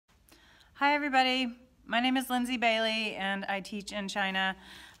Hi everybody, my name is Lindsay Bailey and I teach in China.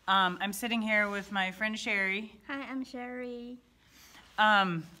 I'm sitting here with my friend Sherry. Hi, I'm Sherry.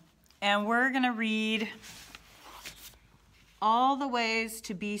 And we're gonna read All the Ways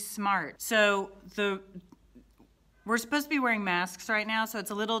to Be Smart. So we're supposed to be wearing masks right now, so it's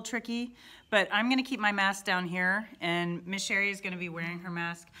a little tricky, but I'm gonna keep my mask down here and Miss Sherry is gonna be wearing her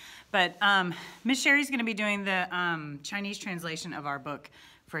mask. But Miss Sherry's gonna be doing the Chinese translation of our book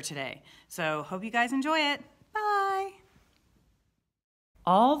for today. So hope you guys enjoy it. Bye.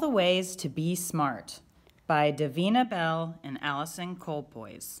 All the Ways to Be Smart by Davina Bell and Allison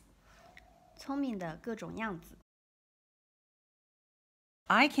Colpoys. 聪明的各种样子。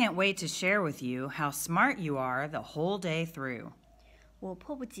 I can't wait to share with you how smart you are the whole day through. 我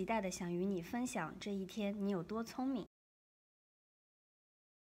迫不及待地想与你分享这一天你有多聪明。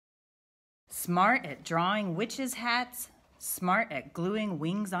 Smart at drawing witches' hats, smart at gluing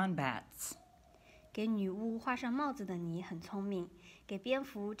wings on bats. 给女巫画上帽子的你很聪明，给蝙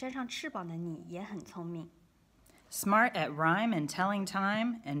蝠粘上翅膀的你也很聪明。 Smart at rhyme and telling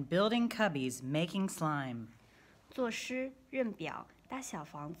time and building cubbies making slime. 作诗、认表、搭小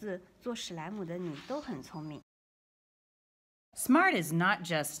房子、做史莱姆的你都很聪明。 Smart is not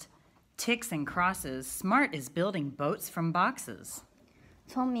just ticks and crosses, smart is building boats from boxes.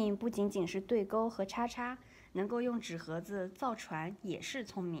 聪明不仅仅是对勾和叉叉，能够用纸盒子造船也是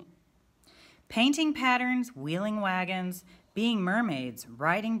聪明。 Painting patterns, wheeling wagons, being mermaids,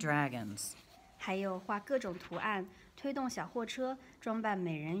 riding dragons. 还有画各种图案，推动小货车，装扮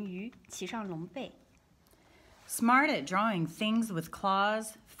美人鱼，骑上龙背。 Smart at drawing things with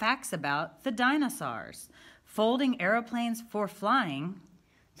claws, facts about the dinosaurs, folding aeroplanes for flying.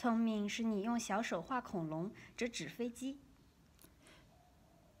 聪明是你用小手画恐龙，折纸飞机。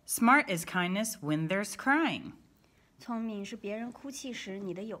 Smart is kindness when there's crying. 聪明是别人哭泣时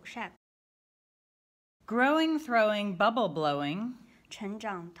你的友善。 Growing, throwing, bubble blowing. 成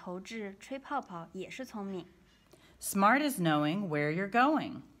长、投掷、吹泡泡也是聪明。 Smart is knowing where you're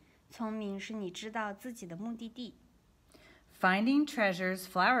going. 聪明是你知道自己的目的地， Finding treasures,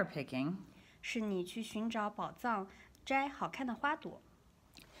 flower picking. 是你去寻找宝藏，摘好看的花朵。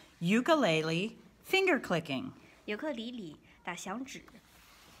 Ukulele, finger clicking. 尤克里里打响指。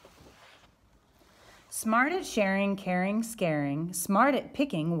 Smart at sharing, caring, scaring. Smart at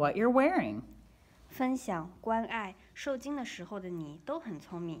picking what you're wearing. 分享、关爱、受惊的时候的你都很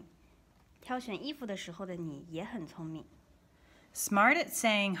聪明，挑选衣服的时候的你也很聪明。 Smart at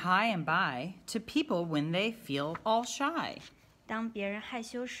saying hi and bye to people when they feel all shy. 当别人害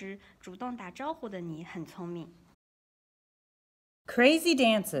羞时，主动打招呼的你很聪明。 Crazy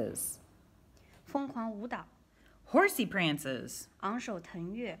dances. 疯狂舞蹈， Horsey prances. 昂首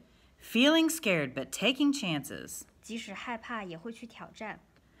腾跃， Feeling scared but taking chances. 即使害怕也会去挑战。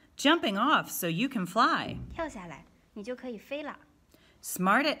 Jumping off so you can fly. 跳下来，你就可以飞了。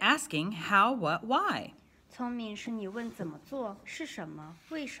 Smart at asking how, what, why. 聪明是你问怎么做、是什么、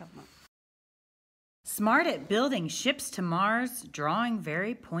为什么。 Smart at building ships to Mars, drawing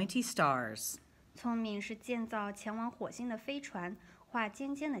very pointy stars. 聪明是建造前往火星的飞船，画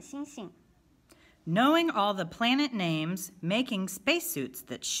尖尖的星星。 Knowing all the planet names, making spacesuits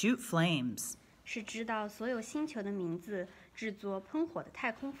that shoot flames. 是知道所有星球的名字，制作喷火的太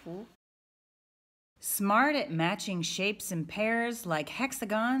空服。 Smart at matching shapes and pairs like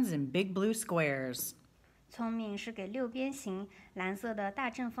hexagons and big blue squares. 聪明是给六边形、蓝色的大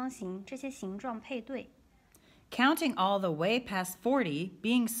正方形这些形状配对。 Counting all the way past 40,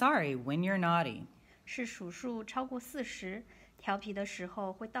 being sorry when you're naughty. 是数数超过40，调皮的时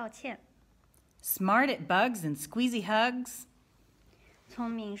候会道歉。 Smart at bugs and squeezy hugs.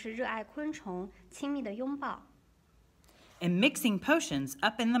 聪明是热爱昆虫、亲密的拥抱。 And mixing potions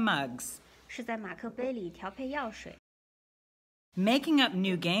up in the mugs. 是在马克杯里调配药水。 Making up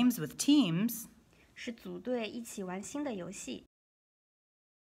new games with teams. 是组队一起玩新的游戏。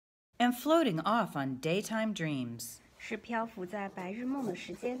 And floating off on daytime dreams. 是漂浮在白日梦的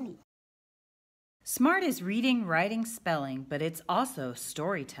时间里。 Smart is reading, writing, spelling, but it's also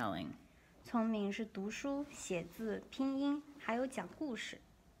storytelling. 聪明是读书、写字、拼音，还有讲故事。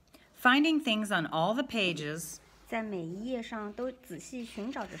 Finding things on all the pages. 在每一页上都仔细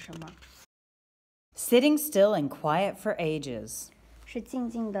寻找着什么。 Sitting still and quiet for ages. 是静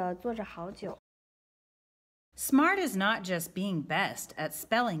静地坐着好久。 Smart is not just being best at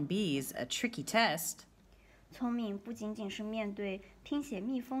spelling bees, a tricky test. 聪明不仅仅是面对拼写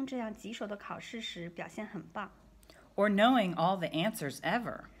蜜蜂这样棘手的考试时表现很棒， Or knowing all the answers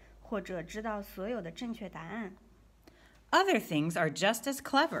ever. 或者知道所有的正确答案。 Other things are just as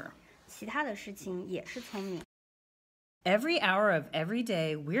clever. 其他的事情也是聪明。Every hour of every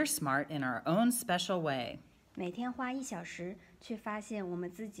day, we're smart in our own special way. 每天花1小时，去发现我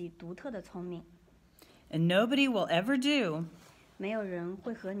们自己独特的聪明。And nobody will ever do 没有人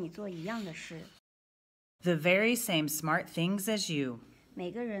会和你做一样的事。the very same smart things as you.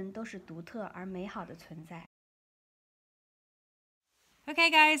 每个人都是独特而美好的存在。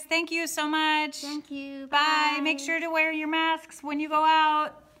Okay, guys, thank you so much. Thank you. Bye. Make sure to wear your masks when you go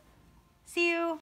out. See you.